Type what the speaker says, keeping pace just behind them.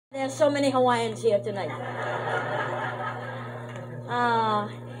There's so many Hawaiians here tonight.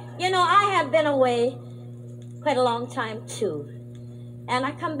 You know, I have been away quite a long time too. And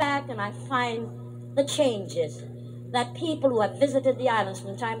I come back and I find the changes that people who have visited the islands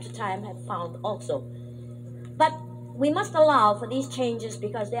from time to time have found also. But we must allow for these changes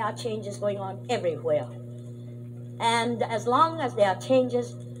because there are changes going on everywhere. And as long as there are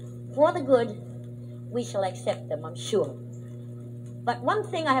changes for the good, we shall accept them, I'm sure. But one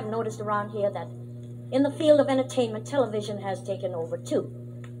thing I have noticed around here, that in the field of entertainment, television has taken over too.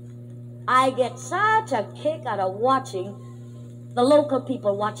 I get such a kick out of watching the local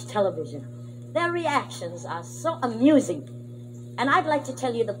people watch television. Their reactions are so amusing. And I'd like to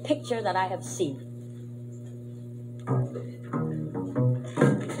tell you the picture that I have seen.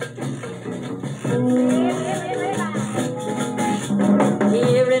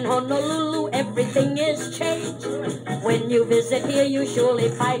 Here in Honolulu, everything is changed. When you visit here, you surely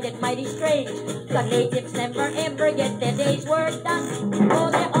find it mighty strange. The natives never ever get their day's work done.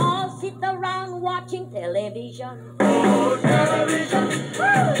 Oh, they all sit around watching television. Oh, television,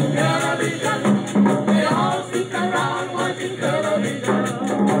 television. They all sit around watching television.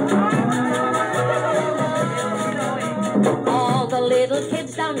 All the little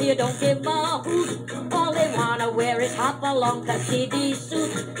kids down here don't give a hoot. All they wanna wear is hop along Cassidy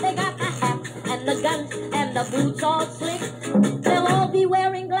suits. They got the hat and the guns and the boots all slick. They'll all be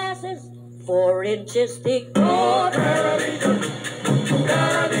wearing glasses 4 inches thick. Oh, television,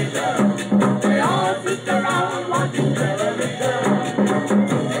 television. They all sit around watching television.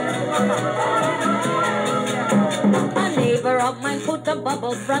 A neighbor of mine put a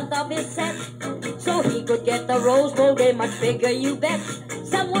bubble front of his set so he could get the Rose Bowl game much bigger, you bet.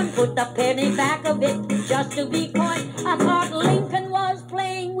 Someone put the penny back of it just to be coy. I thought Lincoln was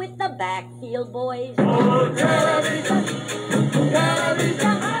playing with the backfield boys. Oh, television,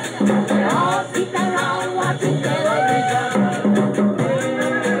 television. They all sit around watching television.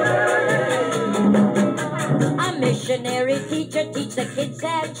 A missionary teacher teach the kids,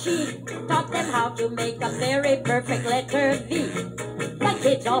 and she taught them how to make a very perfect letter V. The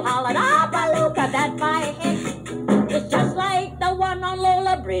kids all hollered, "Ah, Baluka, that my head. It's just like the one on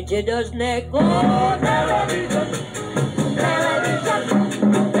Lola Brigida's neck." Oh, television, television.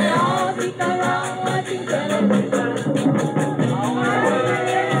 They all sit around watching television.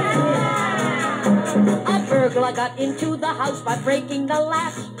 A burglar got into the house by breaking the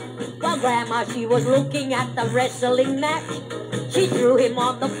latch. While Grandma, she was looking at the wrestling match. She threw him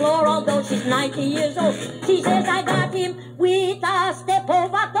on the floor, although she's 90 years old. She says, "I got him with a step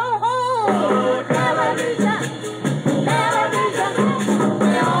over the hole." Oh, television, television.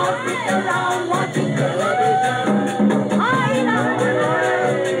 They all sit around watching television.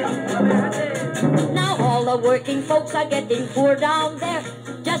 Now all the working folks are getting poor down there.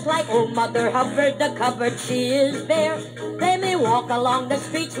 Just like old Mother Hubbard, the cupboard she is bare. They may walk along the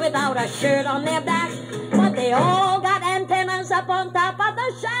streets without a shirt on their back, but they all got antennas up on top